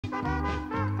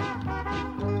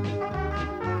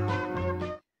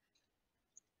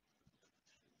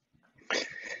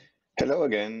Hello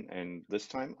again, and this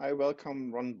time I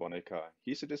welcome Ron Bonica.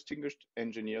 He's a distinguished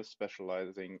engineer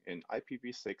specializing in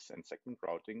IPv6 and segment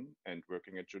routing and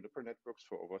working at Juniper Networks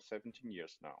for over 17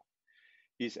 years now.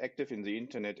 He's active in the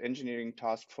Internet Engineering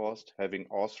Task Force, having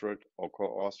authored or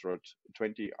co-authored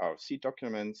 20 RFC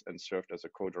documents and served as a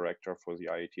co-director for the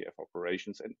IETF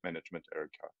Operations and Management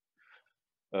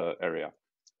area.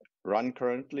 Ron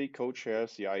currently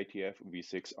co-chairs the IETF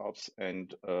V6 Ops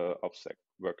and OPSEC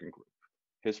working group.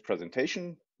 His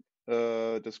presentation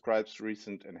describes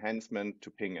recent enhancement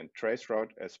to PING and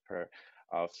TRACEROUTE as per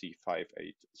RFC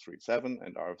 5837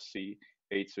 and RFC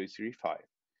 8335.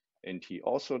 And he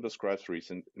also describes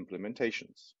recent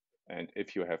implementations. And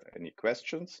if you have any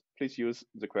questions, please use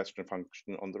the question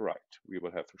function on the right. We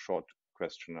will have a short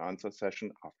question and answer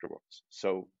session afterwards.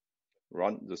 So,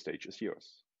 Ron, the stage is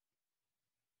yours.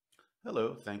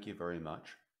 Hello, thank you very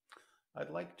much. I'd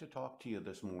like to talk to you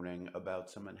this morning about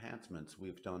some enhancements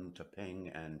we've done to PING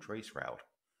and TRACEROUTE.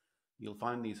 You'll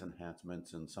find these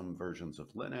enhancements in some versions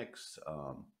of Linux,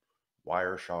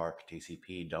 Wireshark,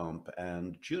 TCP dump,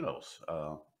 and Junos,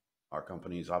 our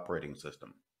company's operating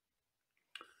system.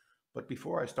 But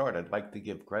before I start, I'd like to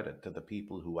give credit to the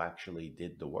people who actually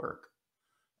did the work.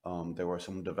 There were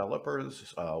some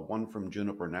developers, one from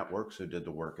Juniper Networks who did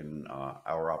the work in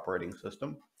our operating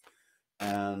system,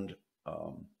 and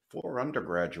 4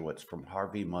 undergraduates from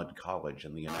Harvey Mudd College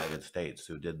in the United States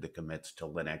who did the commits to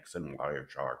Linux and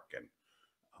Wireshark, and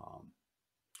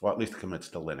well, at least the commits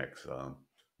to Linux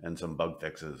and some bug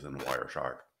fixes in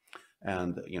Wireshark.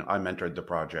 And I mentored the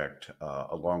project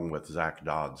along with Zach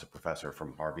Dodds, a professor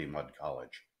from Harvey Mudd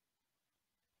College.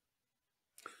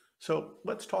 So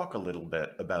let's talk a little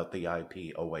bit about the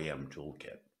IP OAM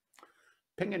toolkit.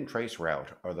 PING and TRACEROUTE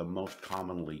are the most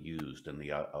commonly used in the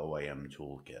OAM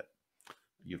toolkit.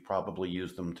 You've probably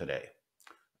used them today.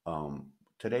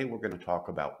 Today we're going to talk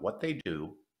about what they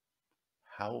do,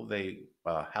 how they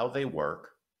work,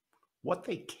 what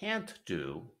they can't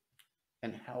do,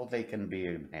 and how they can be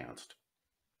enhanced.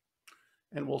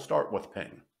 And we'll start with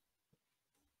PING.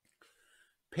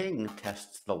 PING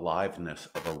tests the liveness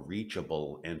of a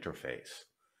reachable interface,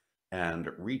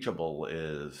 and reachable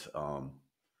is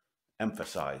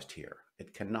emphasized here.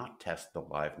 It cannot test the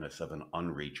liveness of an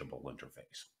unreachable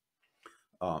interface.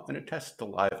 And it tests the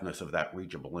liveness of that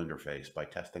reachable interface by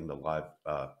testing the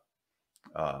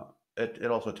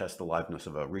it also tests the liveness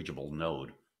of a reachable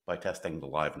node by testing the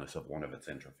liveness of one of its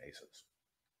interfaces.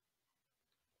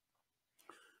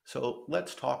 So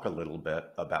let's talk a little bit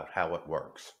about how it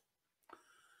works.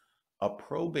 A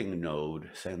probing node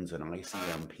sends an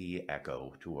ICMP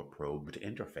echo to a probed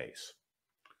interface.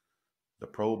 The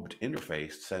probed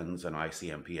interface sends an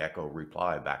ICMP echo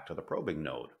reply back to the probing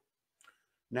node.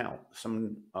 Now,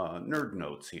 some nerd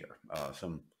notes here,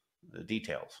 some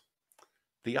details.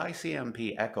 The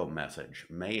ICMP echo message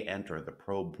may enter the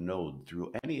probed node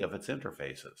through any of its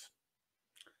interfaces,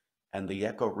 and the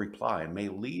echo reply may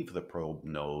leave the probed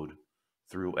node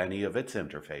through any of its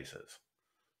interfaces.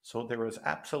 So there is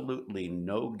absolutely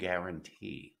no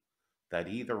guarantee that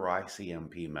either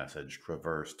ICMP message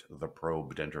traversed the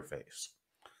probed interface.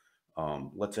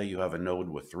 Let's say you have a node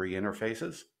with 3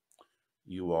 interfaces.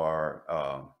 You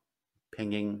are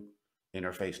pinging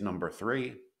interface number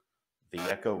 3. The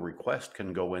echo request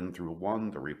can go in through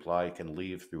 1, the reply can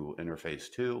leave through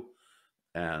interface 2,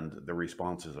 and the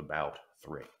response is about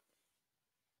 3.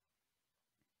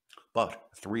 But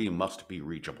 3 must be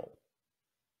reachable.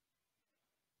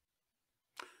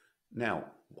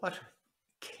 Now, what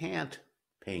can't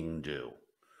PING do?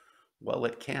 Well,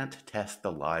 it can't test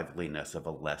the liveliness of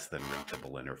a less than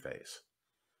reachable interface.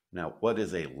 Now, what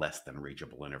is a less than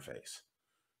reachable interface?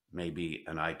 Maybe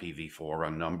an IPv4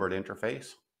 unnumbered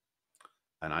interface,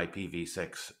 an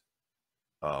IPv6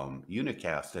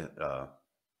 unicast, an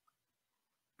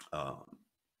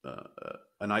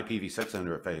IPv6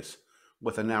 interface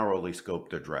with a narrowly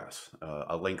scoped address,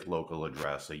 a linked local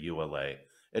address, a ULA.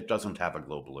 It doesn't have a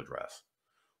global address.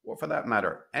 Or for that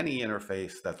matter, any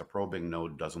interface that the probing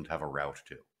node doesn't have a route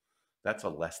to. That's a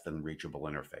less than reachable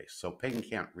interface. So PING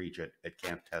can't reach it. It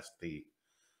can't test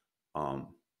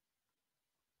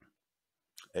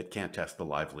the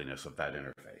liveliness of that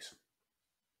interface.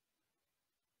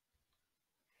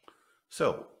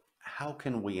 So how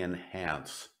can we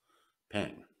enhance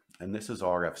PING? And this is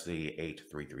RFC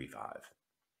 8335.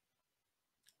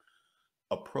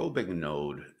 A probing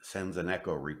node sends an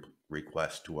echo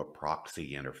request to a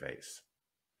proxy interface.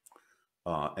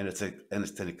 And it's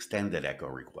an extended echo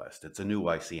request. It's a new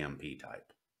ICMP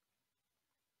type.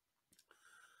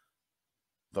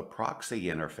 The proxy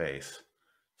interface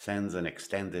sends an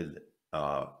extended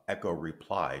echo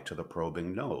reply to the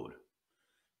probing node.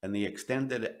 And the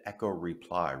extended echo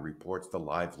reply reports the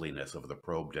liveliness of the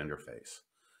probed interface.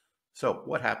 So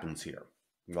what happens here?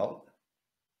 Well,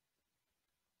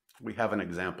 we have an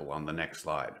example on the next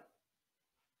slide.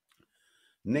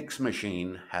 Nick's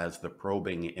machine has the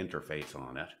probing interface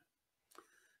on it,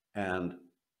 and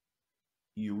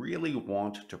you really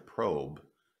want to probe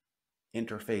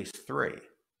interface 3.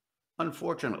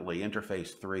 Unfortunately,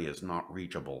 interface 3 is not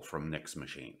reachable from Nick's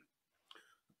machine.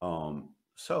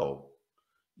 So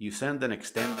you send an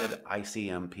extended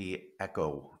ICMP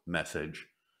echo message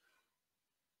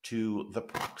to the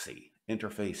proxy,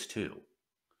 interface 2.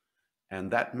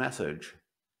 And that message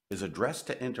is addressed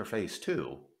to interface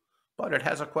 2, but it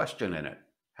has a question in it.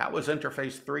 How is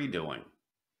interface 3 doing?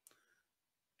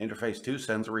 Interface 2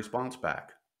 sends a response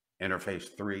back.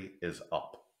 Interface 3 is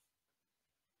up.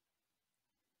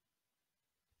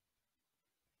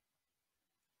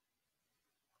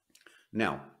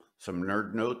 Now, some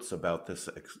nerd notes about this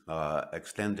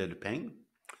extended ping.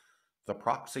 The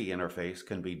proxy interface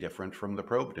can be different from the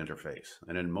probed interface,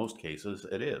 and in most cases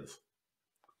it is.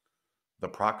 The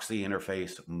proxy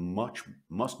interface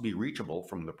must be reachable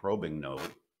from the probing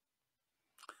node,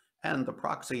 and the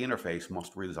proxy interface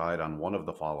must reside on one of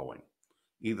the following: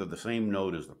 either the same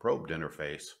node as the probed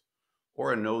interface,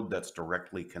 or a node that's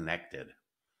directly connected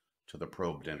to the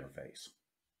probed interface.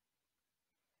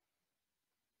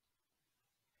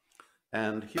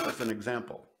 And here's an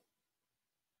example.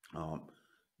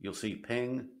 You'll see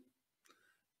ping.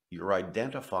 You're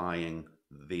identifying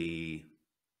the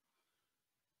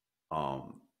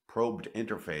probed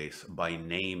interface by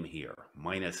name here,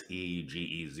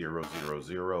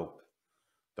 -EGE000.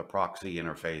 The proxy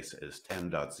interface is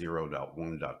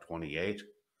 10.0.1.28,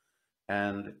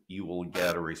 and you will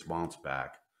get a response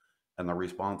back. And the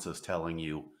response is telling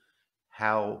you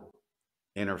how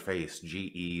interface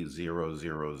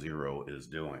GE000 is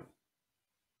doing.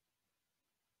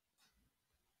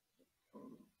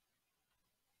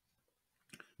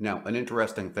 Now, an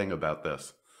interesting thing about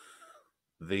this,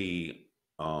 the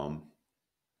probed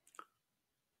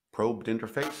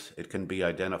interface, it can be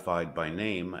identified by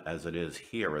name as it is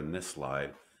here in this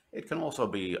slide. It can also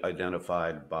be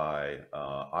identified by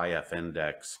IF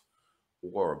index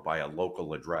or by a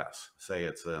local address. Say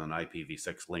it's an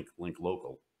IPv6 link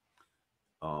local.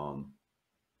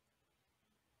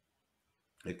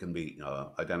 It can be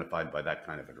identified by that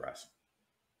kind of address.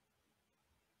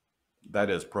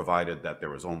 That is provided that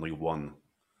there is only one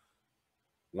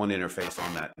interface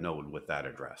on that node with that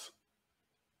address.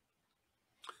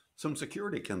 Some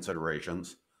security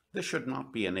considerations: this should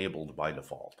not be enabled by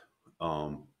default.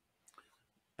 And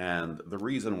the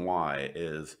reason why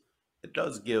is it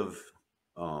does give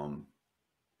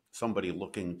somebody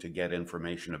looking to get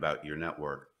information about your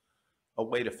network a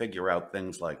way to figure out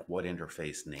things like what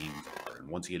interface names are. And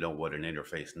once you know what an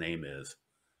interface name is,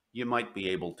 you might be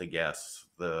able to guess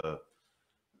the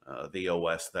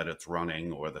OS that it's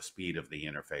running or the speed of the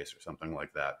interface or something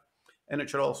like that. And it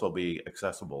should also be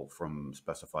accessible from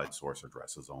specified source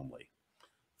addresses only.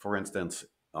 For instance,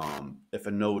 if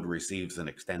a node receives an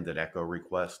extended echo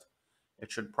request,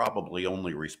 it should probably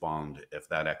only respond if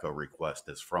that echo request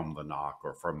is from the NOC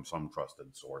or from some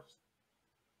trusted source.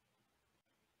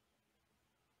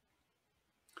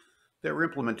 There are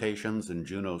implementations in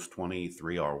Junos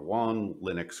 23R1,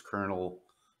 Linux kernel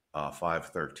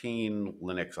 5.13,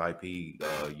 Linux IP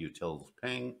utils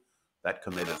ping. That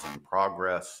commit is in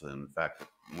progress. In fact, it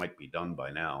might be done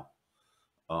by now.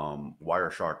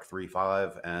 Wireshark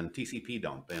 3.5 and TCP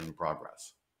dump in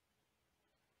progress.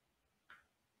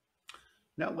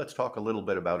 Now let's talk a little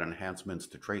bit about enhancements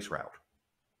to traceroute.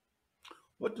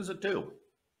 What does it do?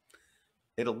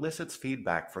 It elicits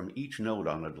feedback from each node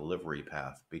on a delivery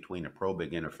path between a probing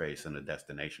interface and a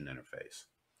destination interface.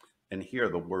 And here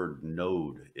the word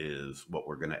node is what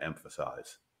we're going to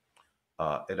emphasize.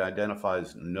 It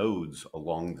identifies nodes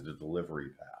along the delivery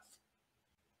path.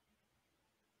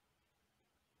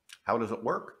 How does it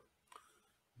work?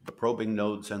 The probing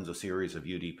node sends a series of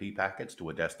UDP packets to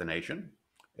a destination.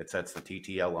 It sets the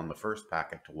TTL on the first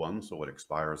packet to 1, so it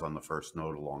expires on the first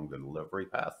node along the delivery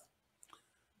path.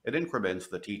 It increments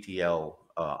the TTL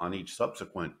on each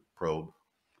subsequent probe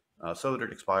so that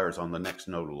it expires on the next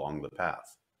node along the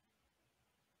path.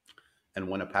 And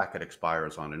when a packet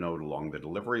expires on a node along the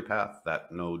delivery path,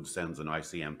 that node sends an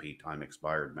ICMP time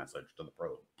expired message to the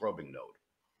probing node.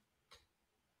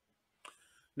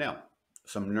 Now,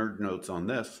 some nerd notes on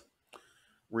this.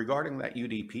 Regarding that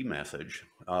UDP message,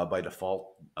 by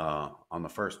default, on the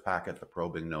first packet, the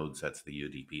probing node sets the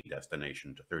UDP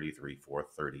destination to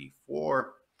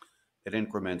 33.434. It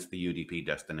increments the UDP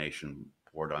destination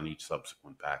port on each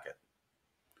subsequent packet.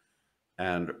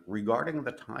 And regarding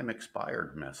the time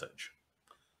expired message,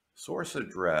 source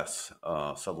address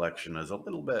selection is a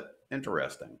little bit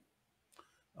interesting.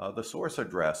 The source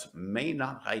address may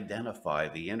not identify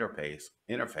the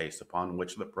interface upon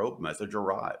which the probe message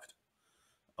arrived.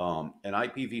 In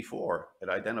IPv4, it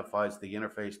identifies the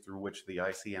interface through which the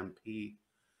ICMP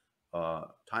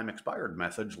time expired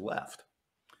message left.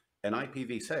 In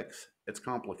IPv6, it's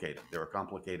complicated. There are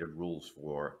complicated rules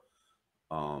for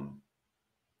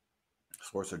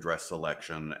source address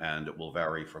selection, and it will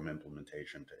vary from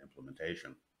implementation to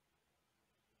implementation.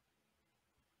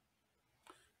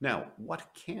 Now,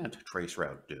 what can't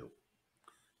traceroute do?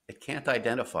 It can't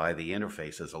identify the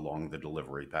interfaces along the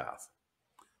delivery path.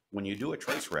 When you do a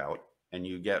traceroute and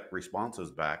you get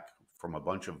responses back from a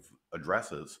bunch of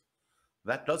addresses,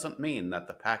 that doesn't mean that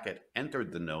the packet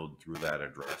entered the node through that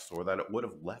address or that it would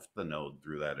have left the node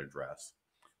through that address.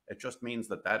 It just means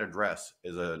that that address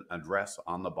is an address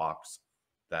on the box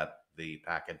that the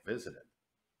packet visited.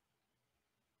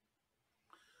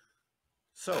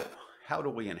 So how do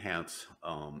we enhance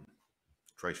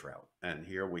traceroute? And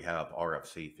here we have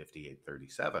RFC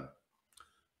 5837.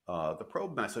 The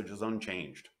probe message is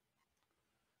unchanged.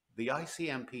 The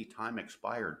ICMP time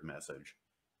expired message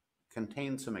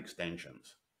contains some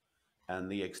extensions,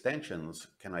 and the extensions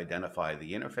can identify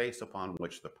the interface upon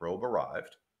which the probe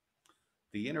arrived,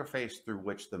 the interface through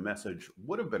which the message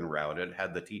would have been routed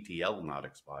had the TTL not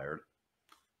expired,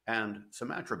 and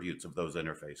some attributes of those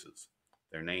interfaces: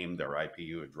 their name, their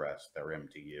IPU address, their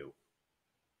MTU.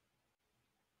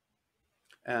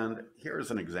 And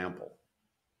here's an example.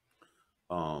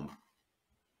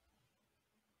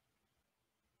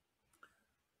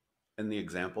 In the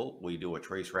example, we do a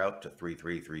trace route to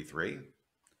 3333,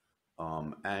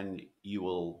 and you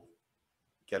will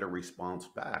get a response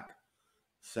back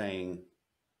saying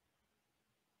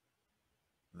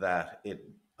that it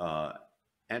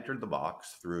entered the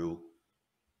box through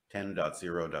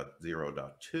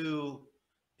 10.0.0.2.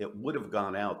 It would have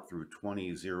gone out through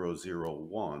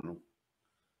 20.0.0.1.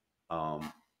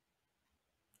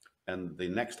 And the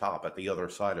next hop at the other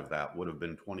side of that would have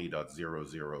been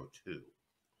 20.0.0.2.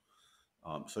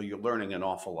 So you're learning an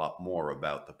awful lot more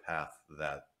about the path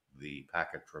that the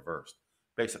packet traversed.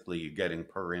 Basically, you're getting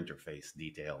per interface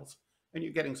details, and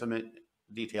you're getting some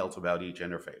details about each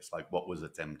interface, like what was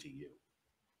its MTU.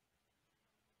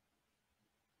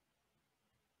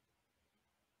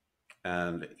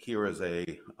 And here is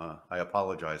I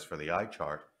apologize for the eye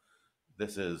chart.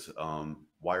 This is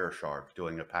Wireshark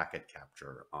doing a packet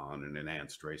capture on an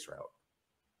enhanced traceroute.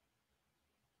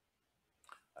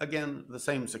 Again, the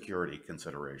same security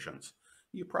considerations.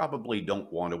 You probably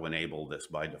don't want to enable this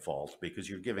by default because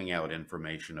you're giving out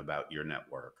information about your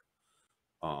network.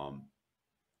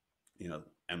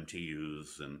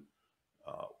 MTUs and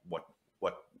what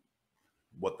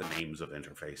the names of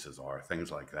interfaces are,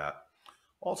 things like that.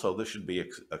 Also, this should be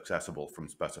accessible from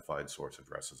specified source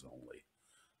addresses only.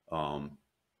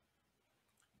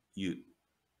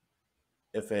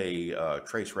 If a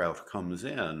traceroute comes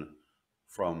in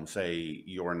from, say,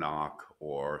 your NOC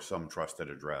or some trusted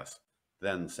address,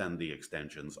 then send the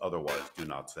extensions. Otherwise, do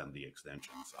not send the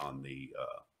extensions on the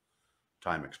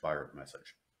time expired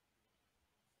message.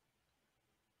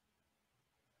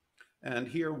 And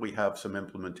here we have some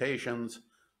implementations.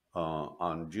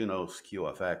 On Junos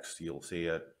QFX, you'll see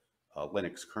it.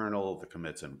 Linux kernel, the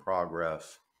commits in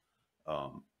progress.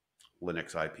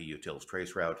 Linux IP utils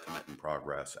traceroute, commit in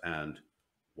progress, and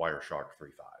Wireshark 3.5.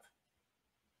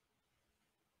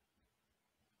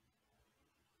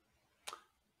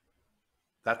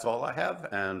 That's all I have,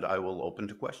 and I will open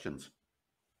to questions.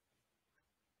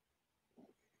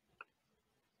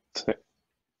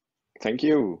 Thank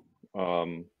you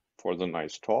for the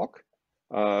nice talk.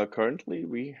 Currently,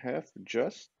 we have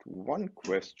just one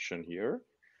question here.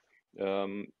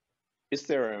 Is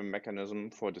there a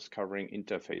mechanism for discovering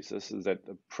interfaces that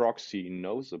the proxy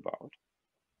knows about?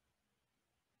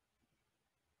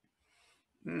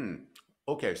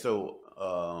 Okay, so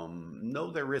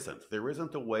no, there isn't. There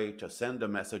isn't a way to send a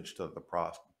message to the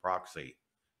proxy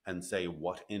and say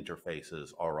what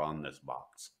interfaces are on this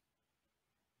box.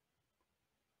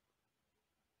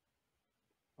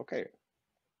 Okay.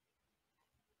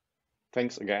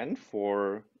 Thanks again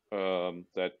for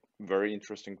that very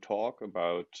interesting talk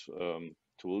about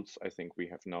tools I think we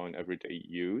have now in everyday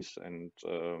use and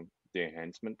the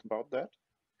enhancement about that.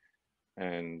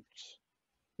 And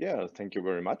yeah, thank you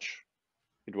very much.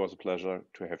 It was a pleasure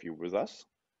to have you with us,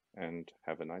 and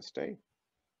have a nice day.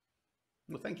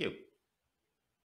 Well, thank you.